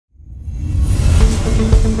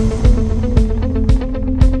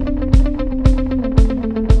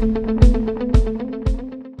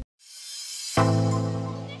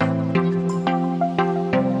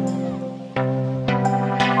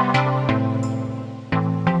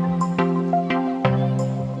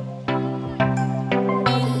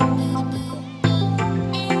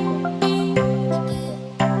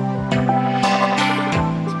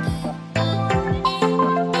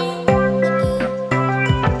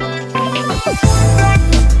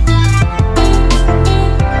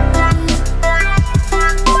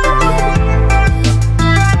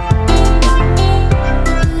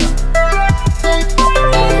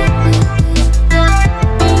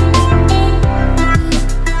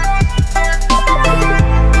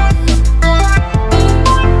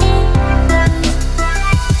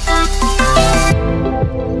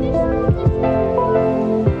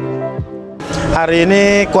hari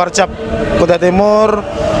ini Kwarcap Kutai Timur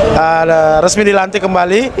resmi dilantik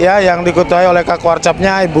kembali ya, yang diketuai oleh Kak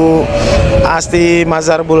Kwarcapnya Ibu Asti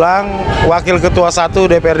Mazhar Bulang, Wakil Ketua 1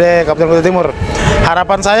 DPRD Kabupaten Kutai Timur.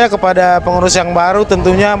 Harapan saya kepada pengurus yang baru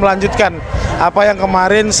tentunya melanjutkan apa yang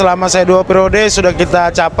kemarin selama saya 2 periode sudah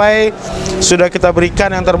kita capai, sudah kita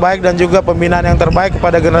berikan yang terbaik dan juga pembinaan yang terbaik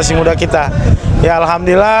kepada generasi muda kita. Ya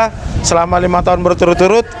alhamdulillah selama 5 tahun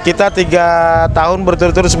berturut-turut, kita 3 tahun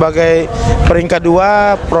berturut-turut sebagai peringkat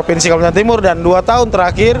 2 Provinsi Kalimantan Timur, dan 2 tahun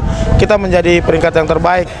terakhir kita menjadi peringkat yang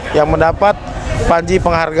terbaik yang mendapat panji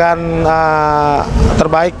penghargaan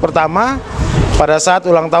terbaik pertama pada saat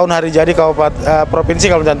ulang tahun hari jadi Provinsi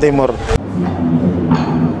Kalimantan Timur.